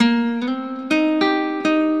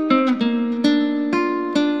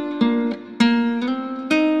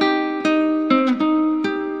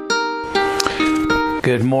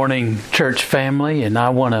Good morning, church family, and I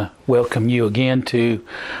want to welcome you again to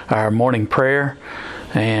our morning prayer.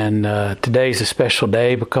 And today's a special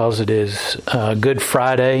day because it is Good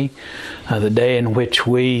Friday, the day in which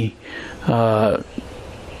we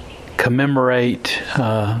commemorate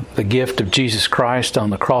the gift of Jesus Christ on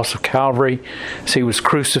the cross of Calvary as He was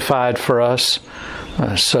crucified for us.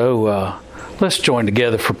 So let's join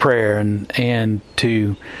together for prayer and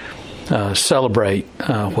to celebrate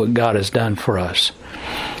what God has done for us.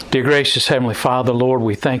 Dear gracious Heavenly Father, Lord,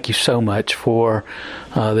 we thank you so much for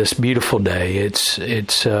this beautiful day. It's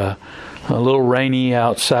a little rainy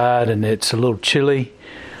outside and it's a little chilly,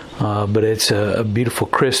 but it's a beautiful,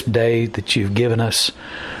 crisp day that you've given us.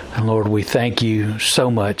 And Lord, we thank you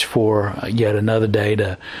so much for yet another day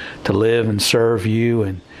to live and serve you.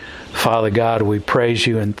 And Father God, we praise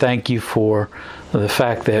you and thank you for the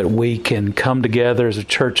fact that we can come together as a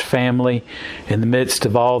church family in the midst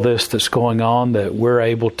of all this that's going on, that we're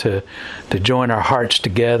able to join our hearts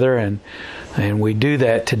together, and we do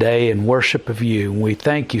that today in worship of you. We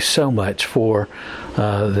thank you so much for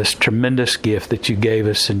this tremendous gift that you gave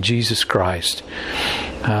us in Jesus Christ.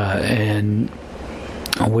 And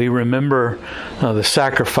we remember the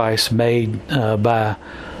sacrifice made by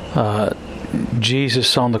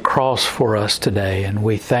Jesus on the cross for us today, and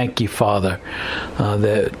we thank you, Father,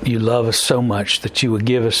 that you love us so much that you would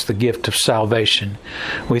give us the gift of salvation.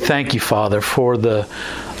 We thank you, Father, for the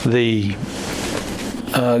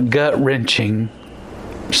gut-wrenching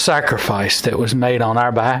sacrifice that was made on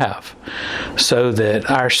our behalf so that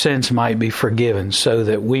our sins might be forgiven, so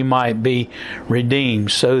that we might be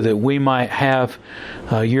redeemed, so that we might have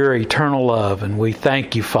your eternal love. And we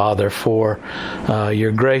thank you, Father, for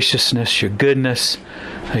your graciousness, your goodness,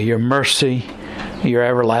 your mercy, your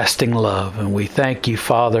everlasting love. And we thank you,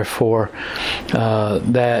 Father, for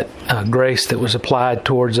that grace that was applied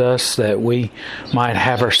towards us, that we might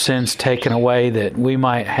have our sins taken away, that we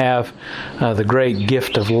might have the great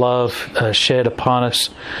gift of love shed upon us.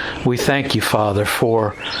 We thank you, Father,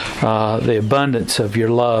 for the abundance of your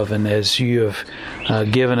love, and as you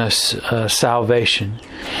have given us salvation.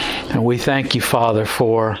 And we thank you, Father,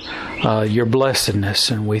 for your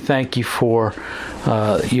blessedness, and we thank you for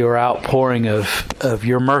your outpouring of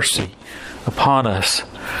your mercy upon us.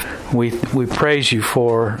 We praise you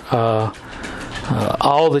for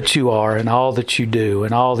all that you are and all that you do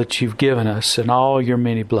and all that you've given us and all your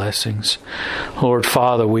many blessings. Lord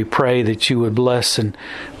Father, we pray that you would bless and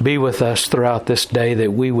be with us throughout this day,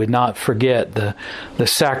 that we would not forget the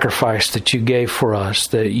sacrifice that you gave for us,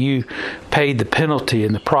 that you paid the penalty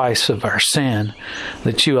and the price of our sin,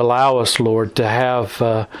 that you allow us, Lord, to have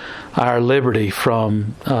our liberty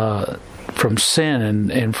from sin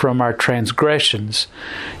and from our transgressions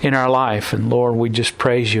in our life. And Lord, we just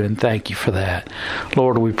praise you and thank you for that.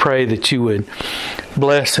 Lord, we pray that you would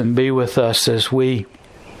bless and be with us as we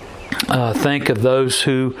think of those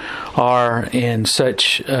who are in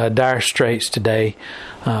such dire straits today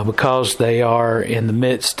because they are in the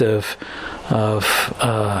midst of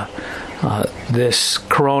this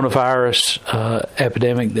coronavirus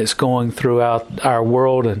epidemic that's going throughout our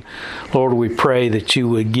world. And Lord, we pray that you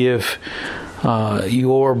would give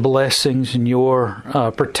your blessings and your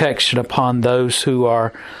protection upon those who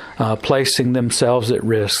are placing themselves at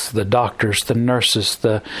risk, the doctors, the nurses,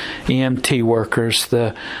 the EMT workers,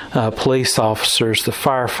 the police officers, the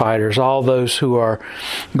firefighters, all those who are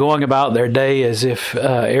going about their day as if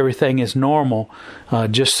everything is normal,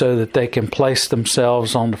 just so that they can place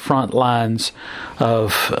themselves on the front lines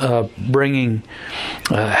of bringing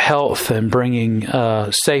health and bringing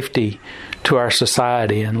safety to our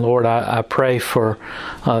society. And Lord, I pray for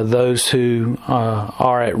those who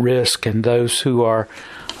are at risk and those who are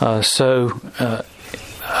so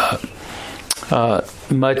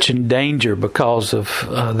much in danger because of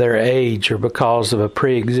their age or because of a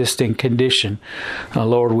pre-existing condition.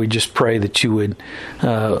 Lord, we just pray that you would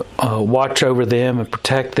watch over them and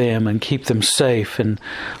protect them and keep them safe. And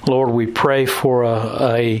Lord, we pray for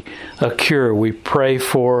a cure. We pray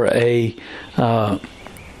for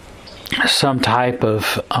some type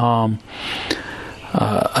of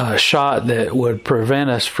a shot that would prevent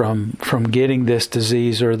us from getting this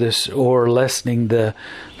disease or lessening the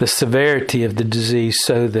severity of the disease,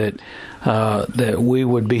 so that we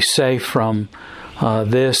would be safe from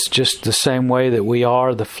this, just the same way that we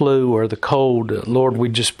are the flu or the cold. Lord, we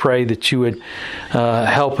just pray that you would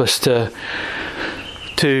help us to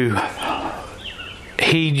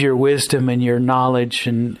heed your wisdom and your knowledge,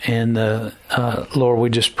 and Lord, we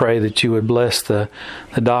just pray that you would bless the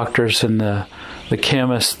doctors and the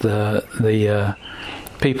chemists, the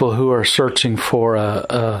people who are searching for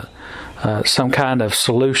a some kind of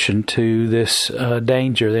solution to this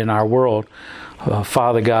danger in our world.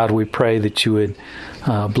 Father God, we pray that you would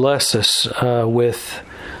bless us with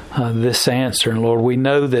this answer. And Lord, we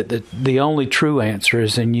know that the only true answer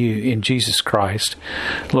is in you, in Jesus Christ.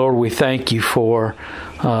 Lord, we thank you for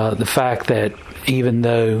the fact that even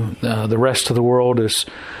though the rest of the world is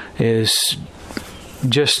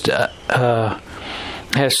just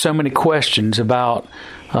has so many questions about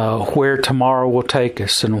where tomorrow will take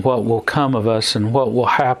us and what will come of us and what will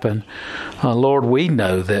happen. Lord, we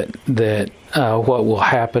know that what will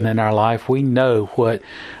happen in our life. We know what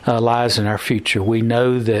lies in our future. We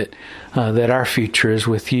know that our future is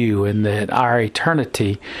with you and that our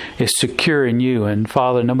eternity is secure in you. And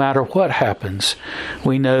Father, no matter what happens,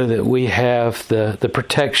 we know that we have the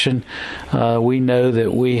protection. We know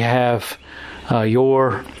that we have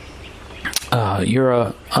your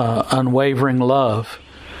unwavering love.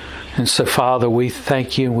 And so, Father, we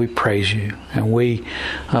thank you and we praise you. And we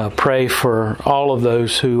pray for all of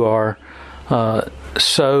those who are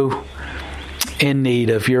so in need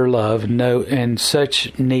of your love, and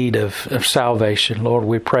such need of salvation. Lord,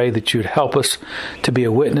 we pray that you would help us to be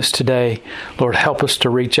a witness today. Lord, help us to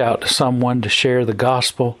reach out to someone to share the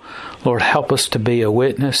gospel. Lord, help us to be a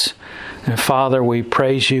witness. And Father, we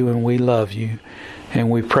praise you and we love you. And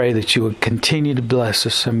we pray that you would continue to bless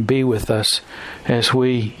us and be with us as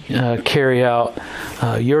we carry out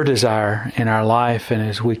your desire in our life, and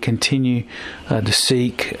as we continue to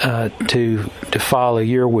seek to follow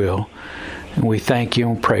your will. And we thank you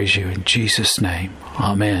and praise you in Jesus' name.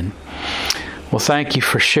 Amen. Well, thank you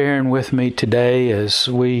for sharing with me today as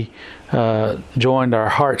we joined our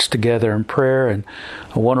hearts together in prayer. And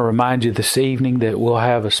I want to remind you this evening that we'll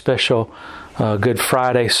have a special Good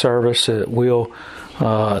Friday service that we'll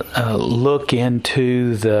look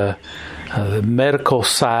into the medical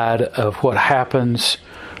side of what happens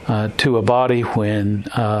to a body when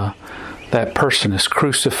that person is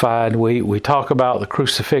crucified. We talk about the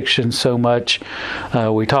crucifixion so much.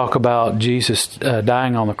 We talk about Jesus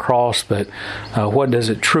dying on the cross, but what does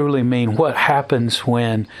it truly mean? What happens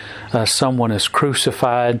when someone is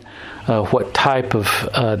crucified? What type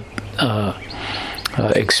of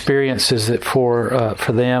experiences that for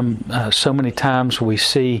them. So many times we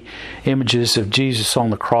see images of Jesus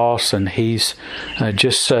on the cross, and he's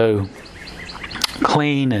just so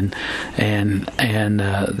clean, and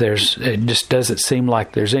it just doesn't seem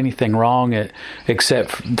like there's anything wrong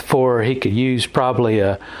except for he could use probably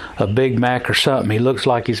a Big Mac or something. He looks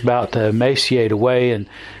like he's about to emaciate away, and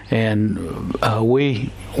we're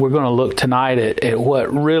going to look tonight at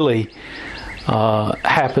what really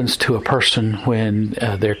happens to a person when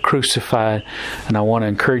they're crucified. And I want to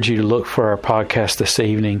encourage you to look for our podcast this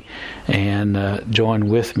evening and join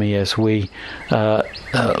with me as we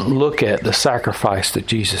look at the sacrifice that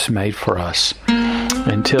Jesus made for us.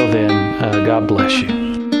 Until then, God bless you.